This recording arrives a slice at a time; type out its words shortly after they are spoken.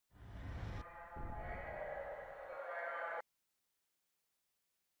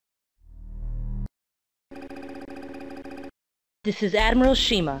This is Admiral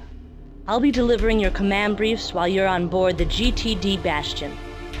Shima. I'll be delivering your command briefs while you're on board the GTD Bastion.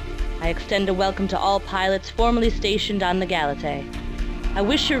 I extend a welcome to all pilots formerly stationed on the Galate. I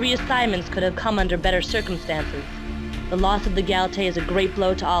wish your reassignments could have come under better circumstances. The loss of the Galate is a great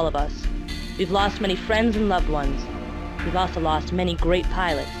blow to all of us. We've lost many friends and loved ones. We've also lost many great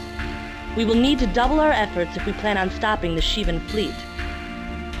pilots. We will need to double our efforts if we plan on stopping the Shivan fleet.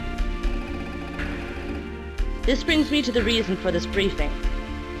 This brings me to the reason for this briefing.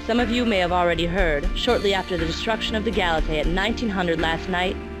 Some of you may have already heard, shortly after the destruction of the Galate at 1900 last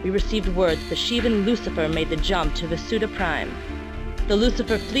night, we received word that the Shivan Lucifer made the jump to Vasuda Prime. The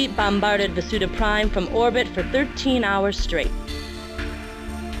Lucifer fleet bombarded Vasuda Prime from orbit for 13 hours straight.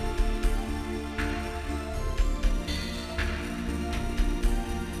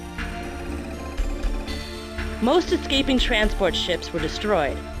 Most escaping transport ships were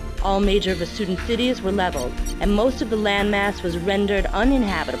destroyed. All major Vasudan cities were leveled, and most of the landmass was rendered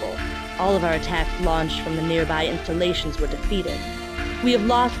uninhabitable. All of our attacks launched from the nearby installations were defeated. We have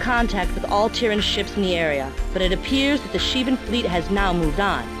lost contact with all Terran ships in the area, but it appears that the Shivan fleet has now moved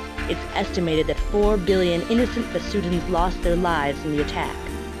on. It's estimated that 4 billion innocent Vasudans lost their lives in the attack.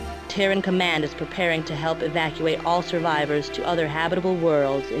 Terran Command is preparing to help evacuate all survivors to other habitable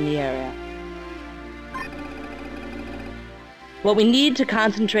worlds in the area. What we need to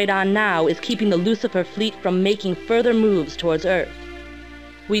concentrate on now is keeping the Lucifer fleet from making further moves towards Earth.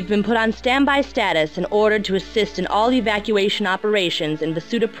 We've been put on standby status and ordered to assist in all evacuation operations in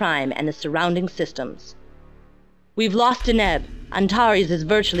Vasuda Prime and the surrounding systems. We've lost Deneb. Antares is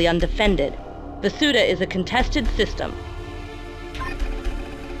virtually undefended. Vasuda is a contested system.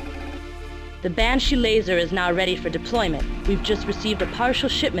 The Banshee laser is now ready for deployment. We've just received a partial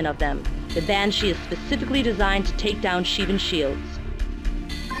shipment of them. The Banshee is specifically designed to take down Shivan shields.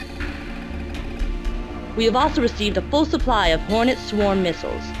 We have also received a full supply of Hornet Swarm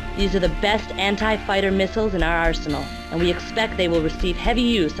missiles. These are the best anti-fighter missiles in our arsenal, and we expect they will receive heavy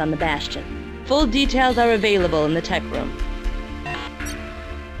use on the Bastion. Full details are available in the tech room.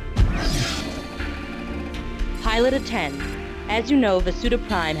 Pilot attend. As you know, Vasuda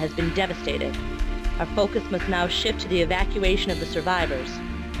Prime has been devastated. Our focus must now shift to the evacuation of the survivors.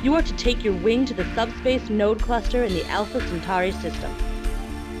 You are to take your wing to the subspace node cluster in the Alpha Centauri system.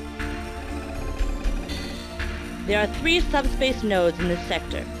 There are 3 subspace nodes in this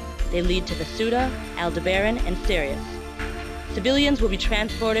sector. They lead to Vasuda, Aldebaran, and Sirius. Civilians will be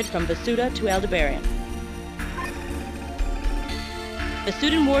transported from Vasuda to Aldebaran.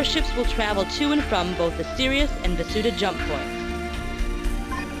 Vasudan warships will travel to and from both the Sirius and Vasuda jump points.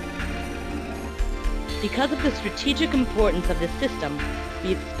 Because of the strategic importance of this system,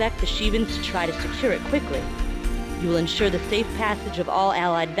 we expect the Shivans to try to secure it quickly. You will ensure the safe passage of all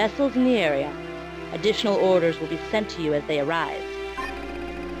Allied vessels in the area. Additional orders will be sent to you as they arise.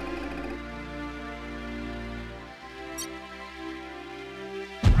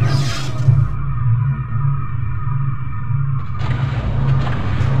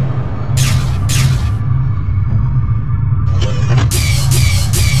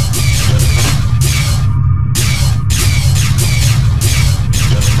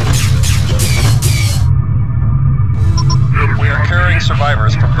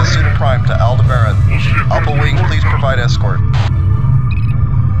 Survivors from Vasuda Prime to Aldebaran. Alpha Wing, please provide escort.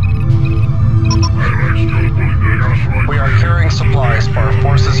 We are carrying supplies for our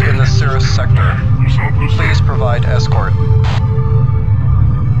forces in the Cirrus sector. Please provide escort.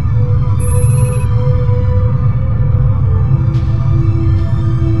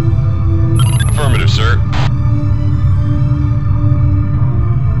 Affirmative, sir.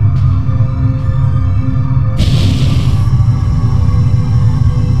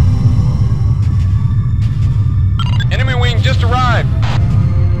 Just arrived.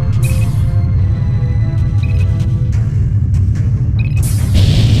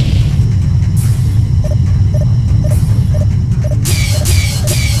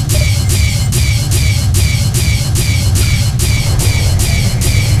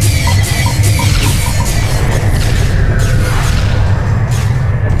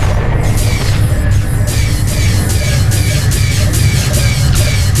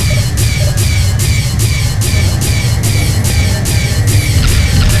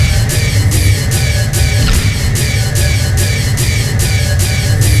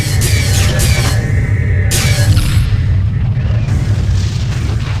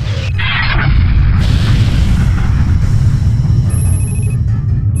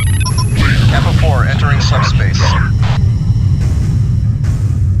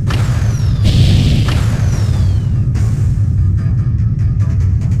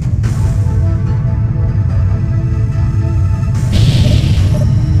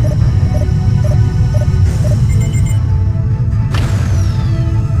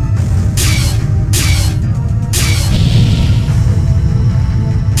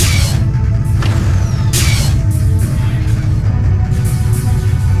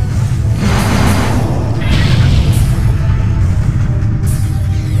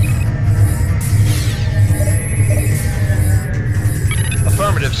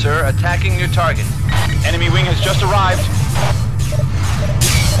 attacking your target. Enemy wing has just arrived.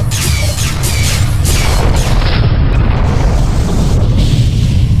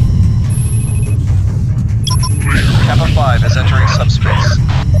 Kappa 5 is entering subspace.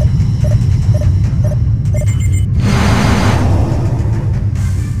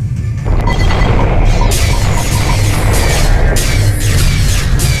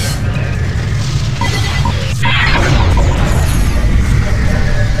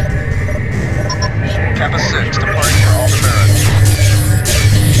 Kappa 6 departing for Aldebaran.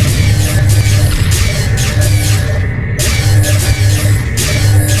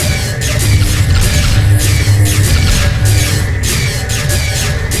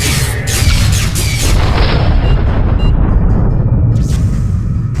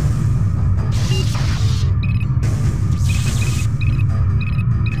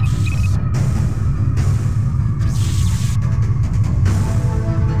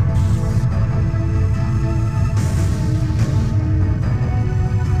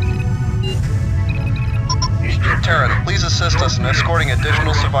 Terran, please assist us in escorting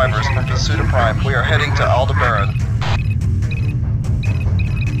additional survivors from Vasuda Prime. We are heading to Aldebaran.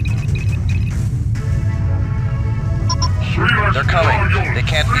 They're coming. They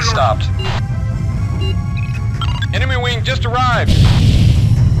can't be stopped. Enemy wing just arrived.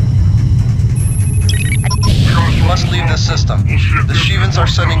 You must leave this system. The Shivans are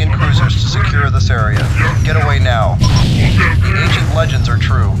sending in cruisers to secure this area. Get away now. The ancient legends are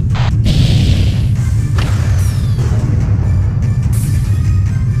true.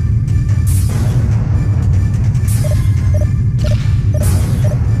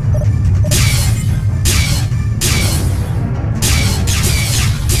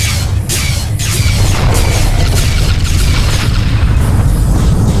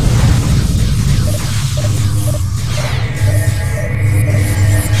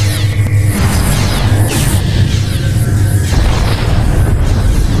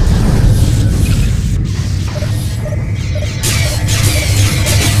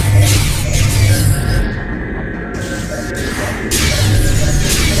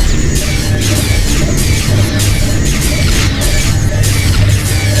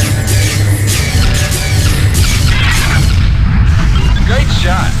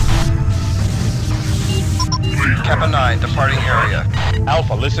 Kappa 9, departing area.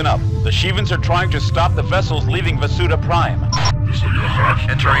 Alpha, listen up. The Shivans are trying to stop the vessels leaving Vasuda Prime.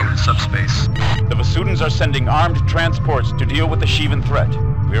 Entering subspace. The Vasudans are sending armed transports to deal with the Shivan threat.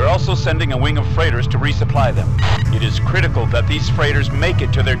 We are also sending a wing of freighters to resupply them. It is critical that these freighters make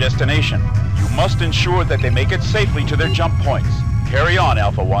it to their destination. You must ensure that they make it safely to their jump points. Carry on,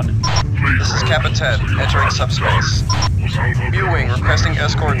 Alpha 1. This is Kappa 10, entering subspace. U-Wing requesting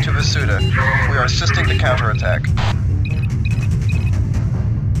escort to Vasuda. We are assisting the counterattack.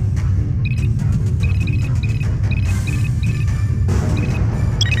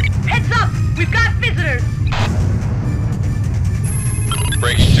 Heads up! We've got visitors!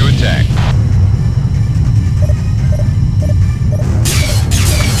 Breaking to attack.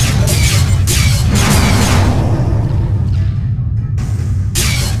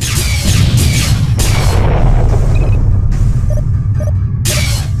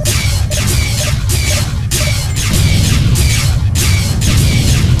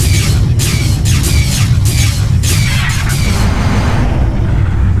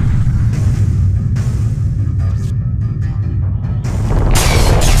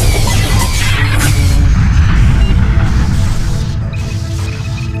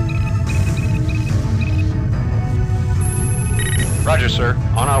 Roger, sir.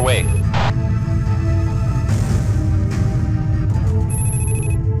 On our way.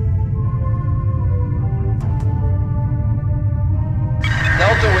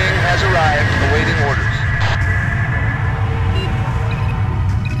 Delta Wing has arrived, awaiting orders.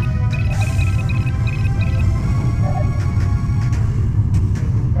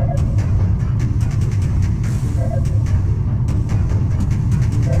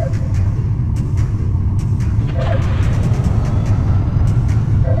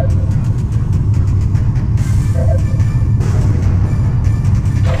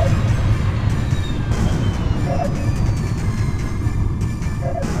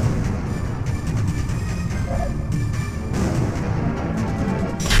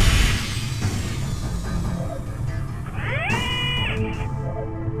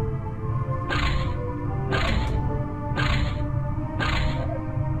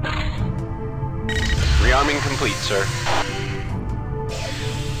 Rearming complete, sir.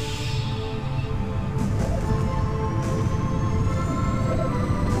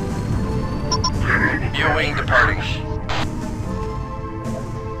 U-Wing departing.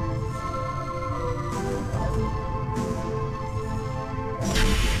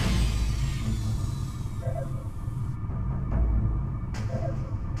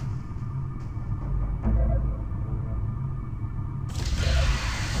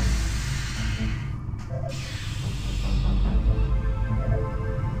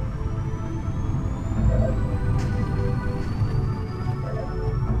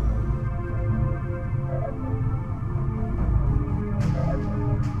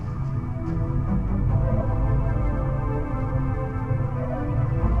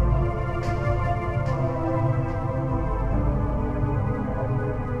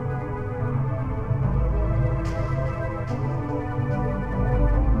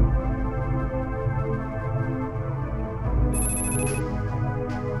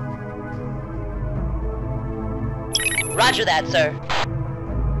 Roger that, sir.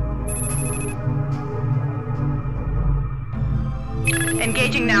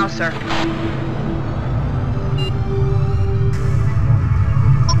 Engaging now, sir.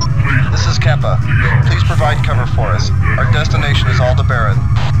 This is Kappa. Please provide cover for us. Our destination is Aldebaran.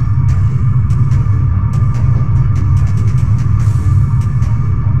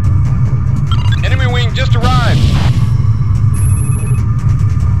 Enemy wing just arrived.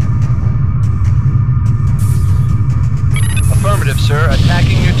 Affirmative, sir.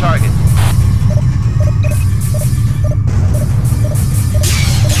 Attacking your target.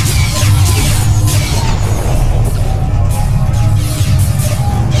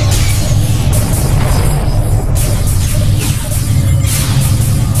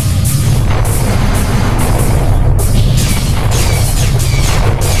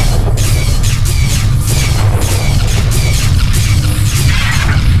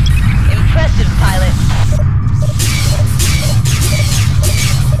 Impressive, pilot.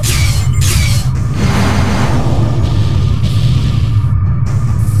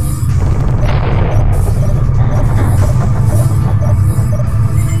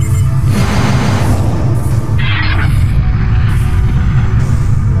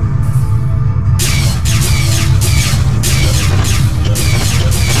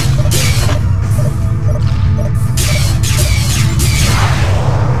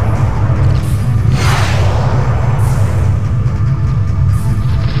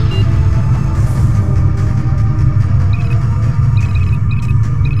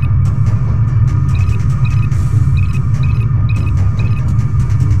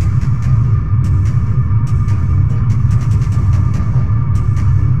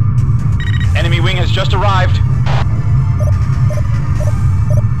 Enemy wing has just arrived.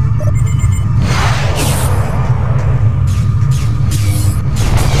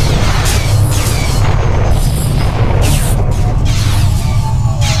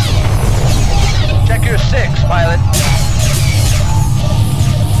 Check your 6, pilot.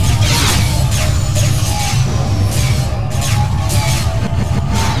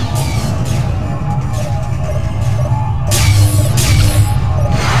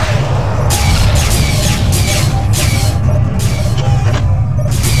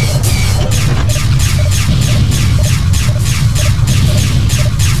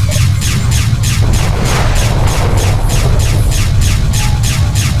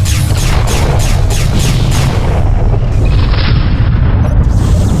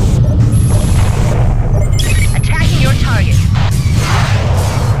 Attacking your target.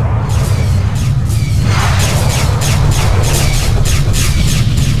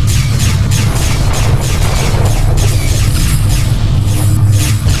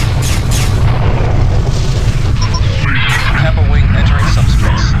 Kappa wing entering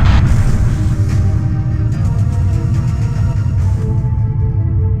subspace.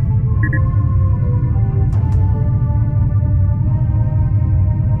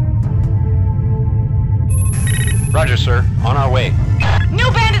 Roger, sir. On our way.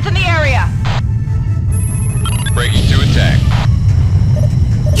 New bandits in the area! Breaking to attack.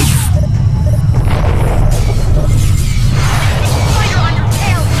 Fire on your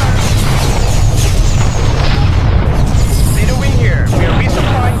tail, sir! Zeta Wing here. We are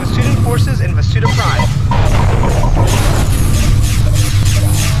resupplying Vasudan forces in Vasuda Prime.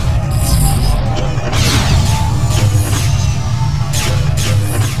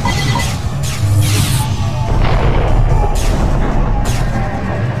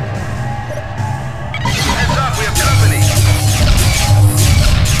 Heads up, we have company.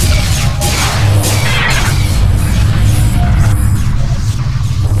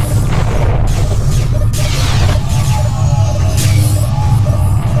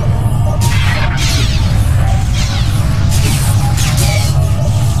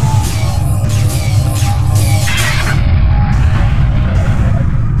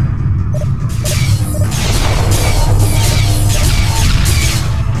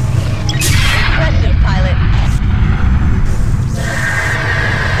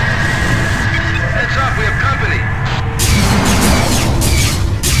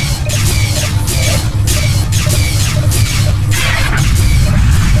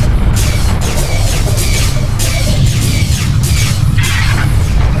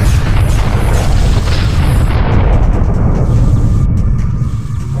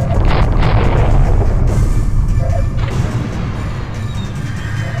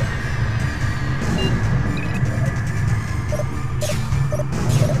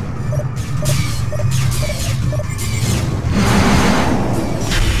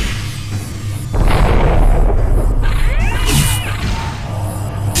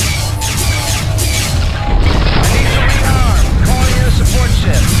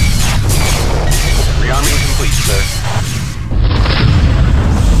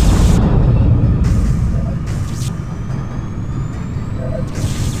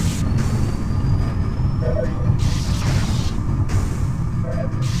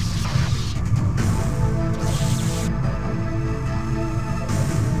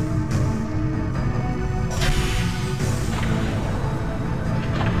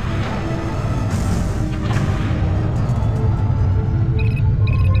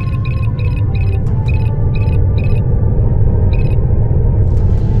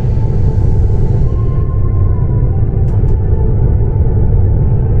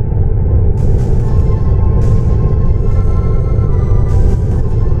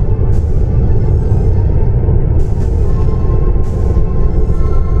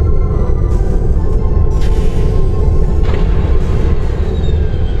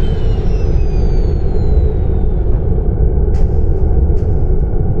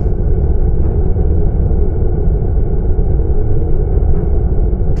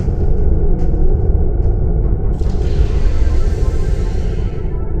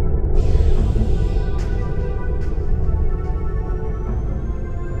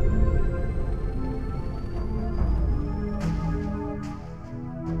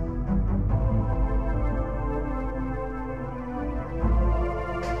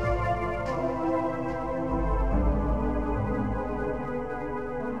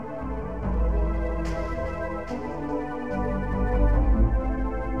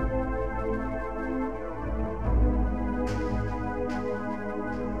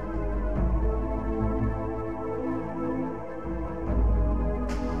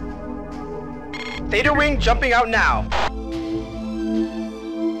 Theta wing jumping out now.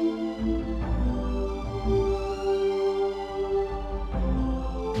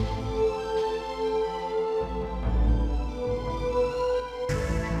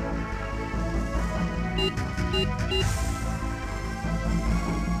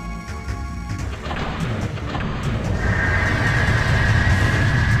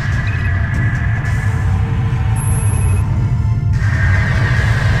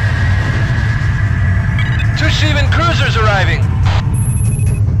 Shivan cruisers arriving!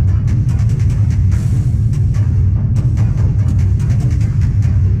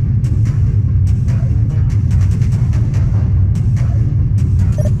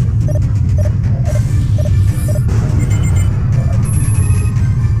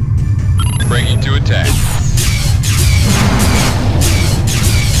 Breaking to attack.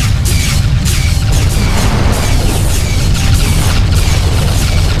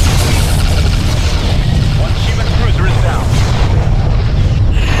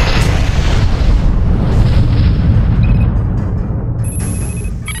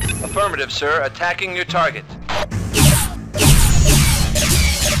 Affirmative, sir. Attacking your target.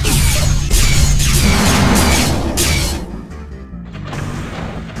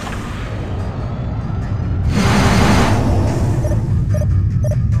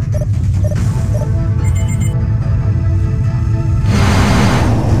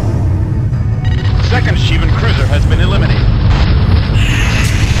 Second Shivan cruiser has been eliminated.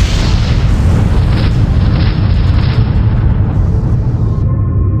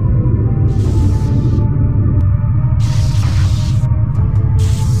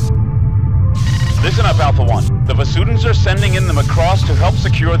 Listen up, Alpha 1. The Vasudans are sending in the Macross to help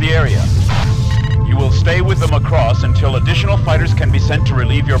secure the area. You will stay with the Macross until additional fighters can be sent to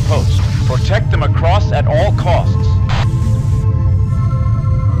relieve your post. Protect the Macross at all costs.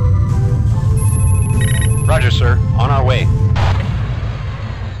 Roger, sir. On our way.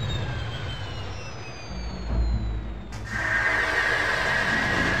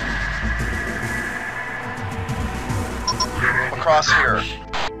 Across here.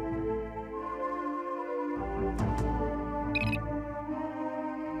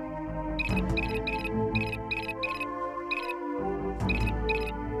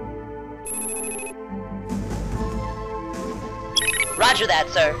 Roger that,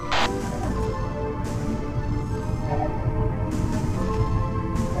 sir.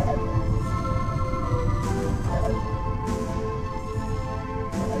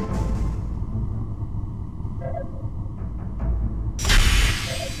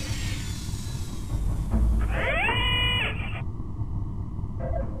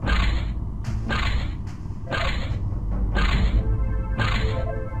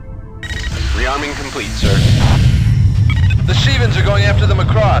 Rearming complete, sir. The Shivans are going after the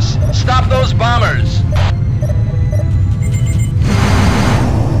Macross. Stop those bombers!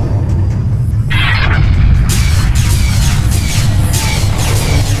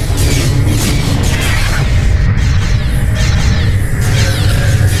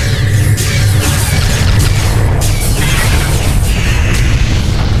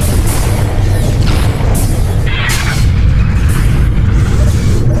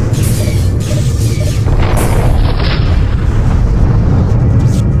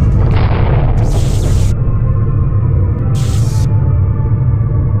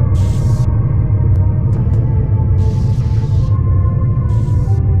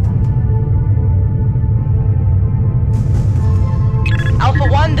 Alpha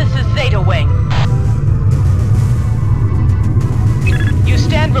 1, this is Zeta Wing. You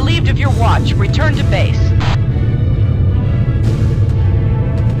stand relieved of your watch. Return to base.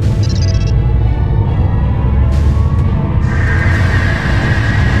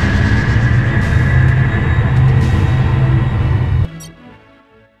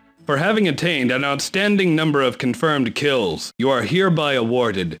 For having attained an outstanding number of confirmed kills, you are hereby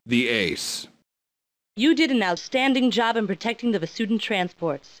awarded the Ace. You did an outstanding job in protecting the Vasudan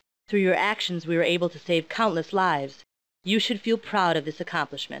transports. Through your actions, we were able to save countless lives. You should feel proud of this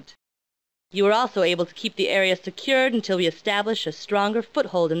accomplishment. You were also able to keep the area secured until we establish a stronger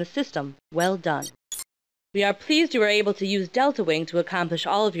foothold in the system. Well done. We are pleased you were able to use Delta Wing to accomplish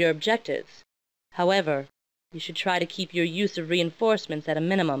all of your objectives. However, you should try to keep your use of reinforcements at a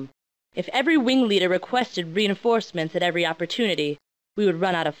minimum. If every wing leader requested reinforcements at every opportunity, we would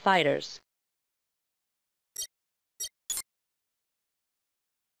run out of fighters.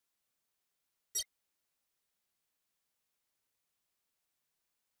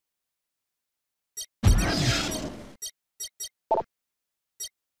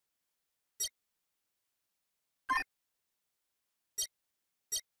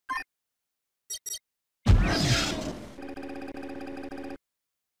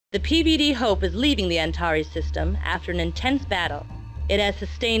 The PVD Hope is leaving the Antares system after an intense battle. It has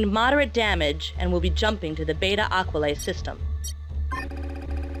sustained moderate damage and will be jumping to the Beta Aquila system.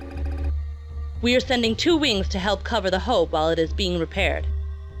 We are sending 2 wings to help cover the Hope while it is being repaired.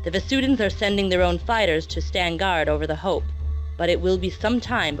 The Vasudans are sending their own fighters to stand guard over the Hope, but it will be some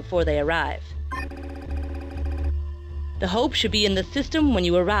time before they arrive. The Hope should be in the system when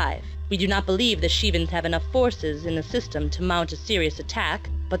you arrive. We do not believe the Shivans have enough forces in the system to mount a serious attack,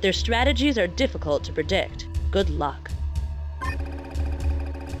 but their strategies are difficult to predict. Good luck.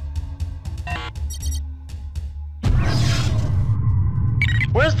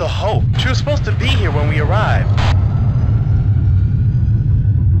 Where's the Hope? She was supposed to be here when we arrived.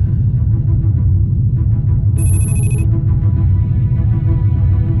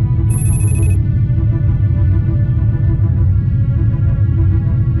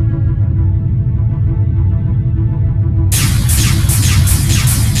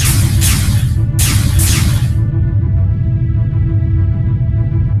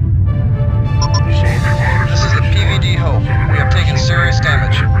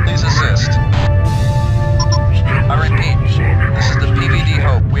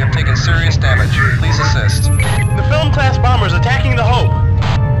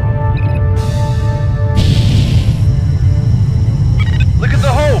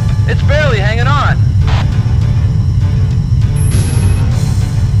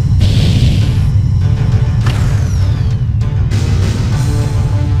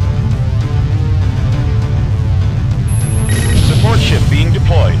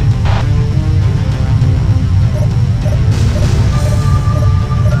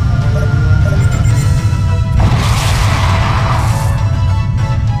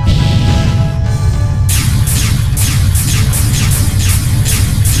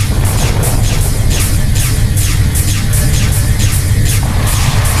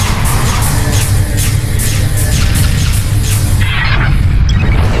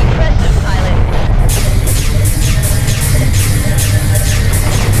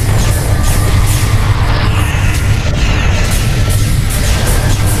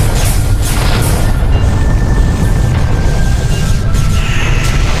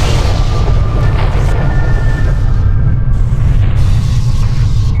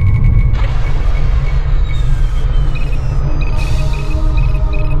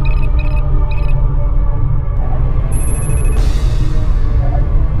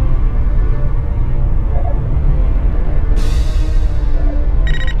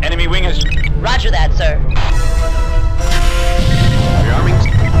 Roger that, sir.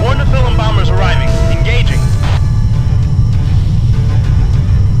 Rearming. More Nephilim bombers arriving. Engaging.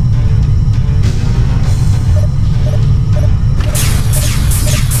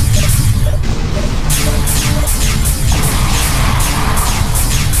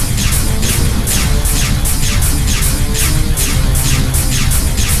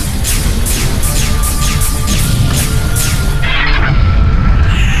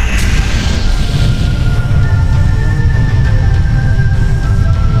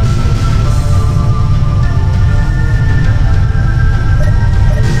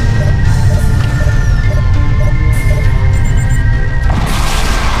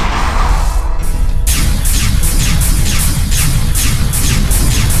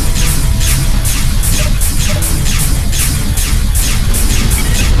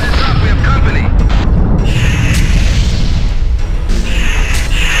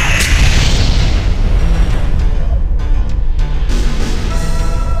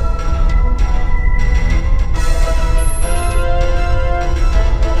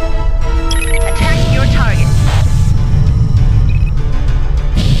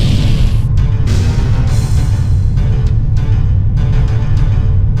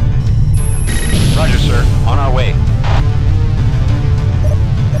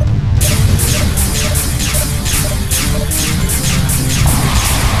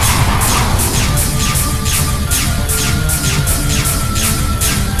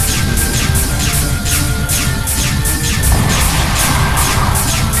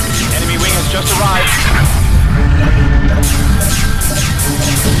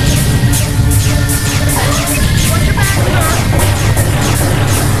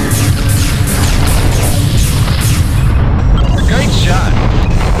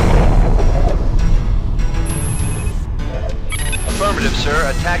 Affirmative, sir.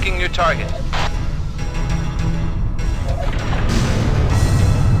 Attacking your target.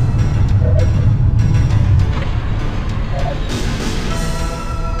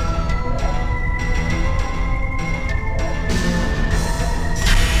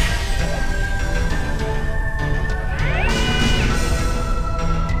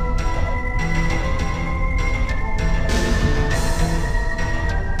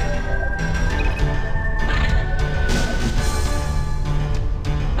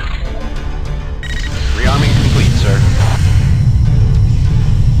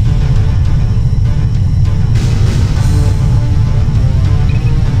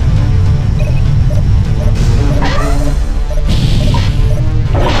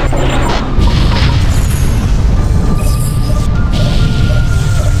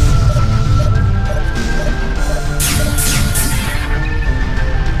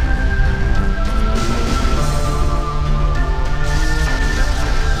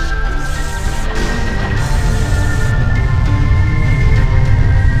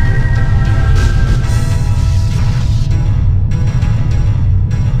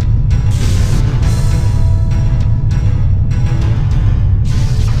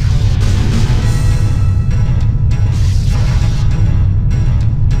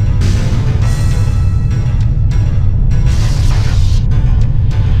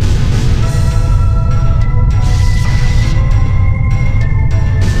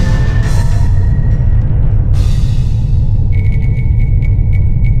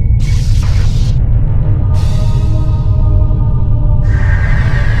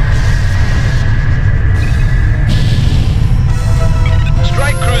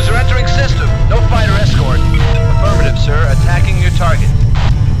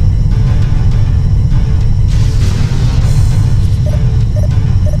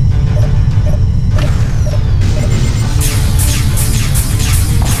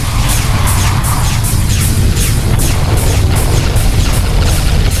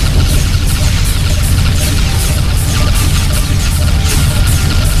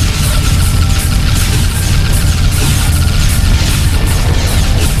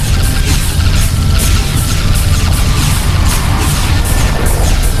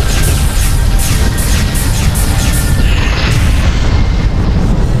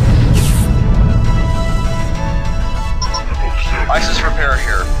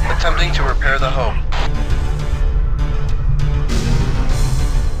 repair here, attempting to repair the Hope.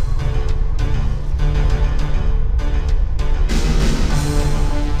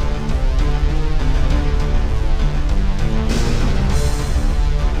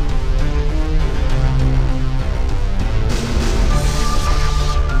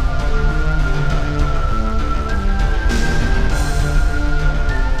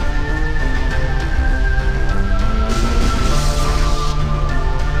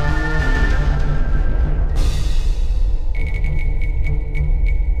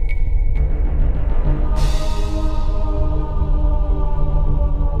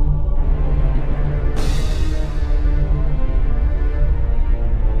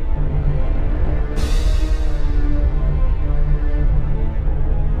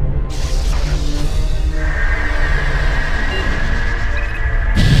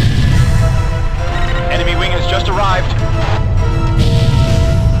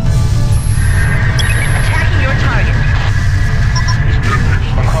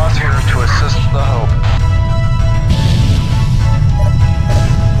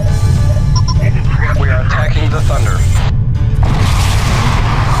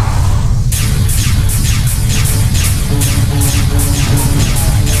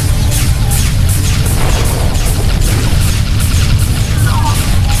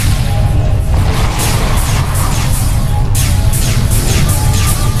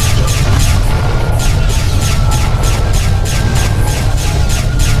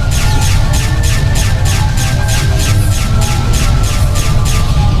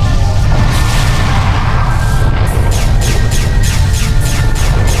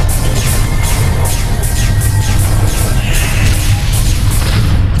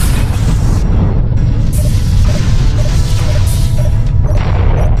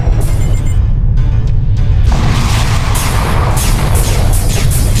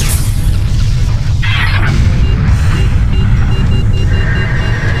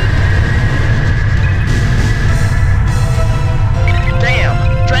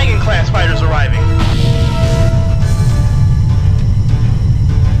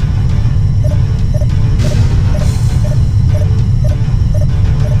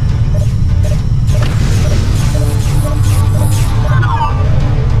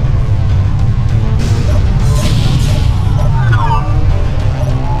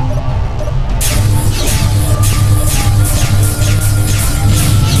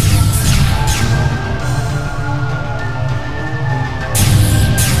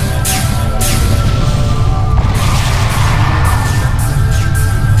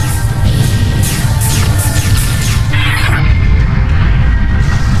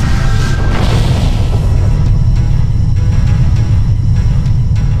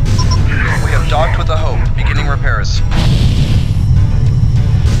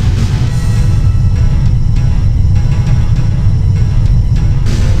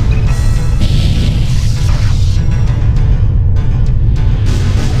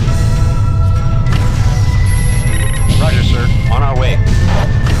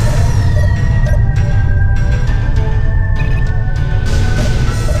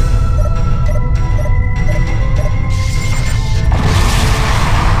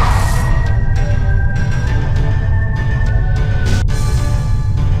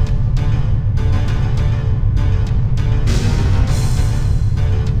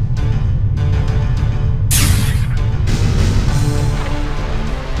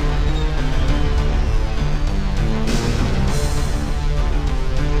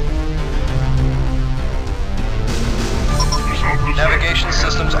 Navigation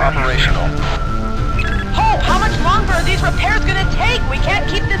systems operational. Hope, how much longer are these repairs gonna take? We can't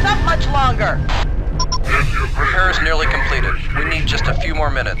keep this up much longer. Repair is nearly completed. We need just a few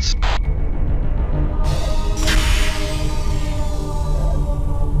more minutes.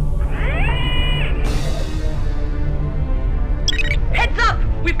 Heads up!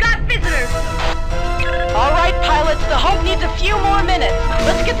 We've got visitors! All right, pilots, the Hope needs a few more minutes.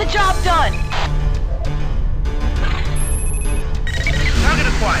 Let's get the job done. Target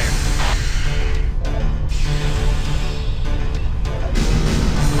acquired.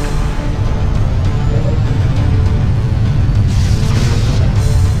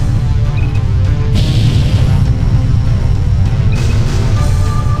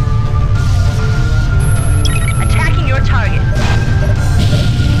 Attacking your target.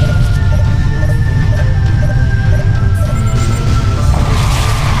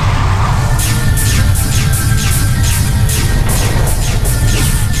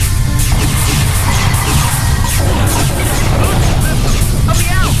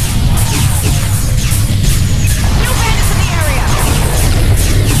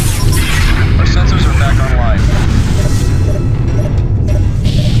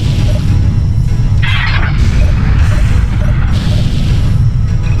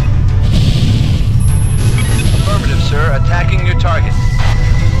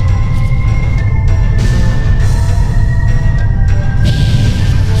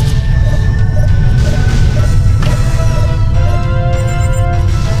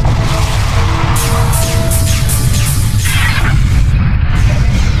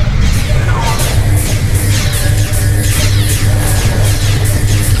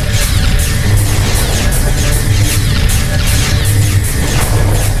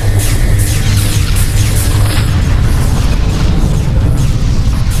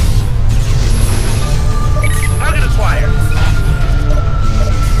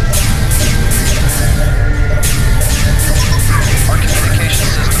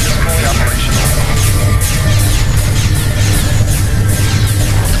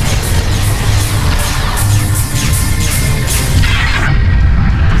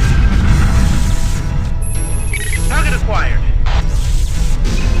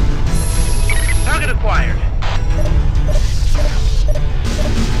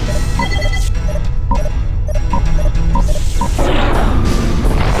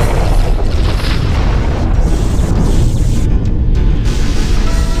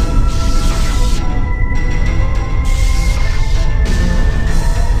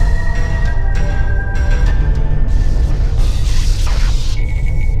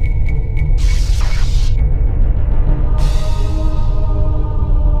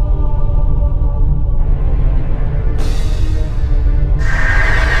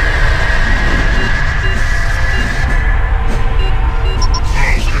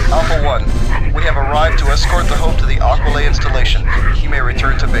 Hope to the Aqualay installation. You may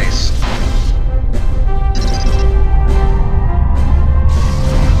return to base.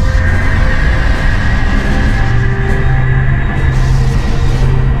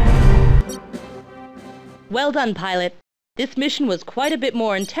 Well done, pilot. This mission was quite a bit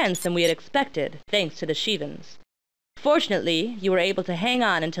more intense than we had expected, thanks to the Shivans. Fortunately, you were able to hang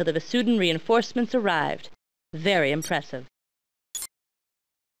on until the Vasudan reinforcements arrived. Very impressive.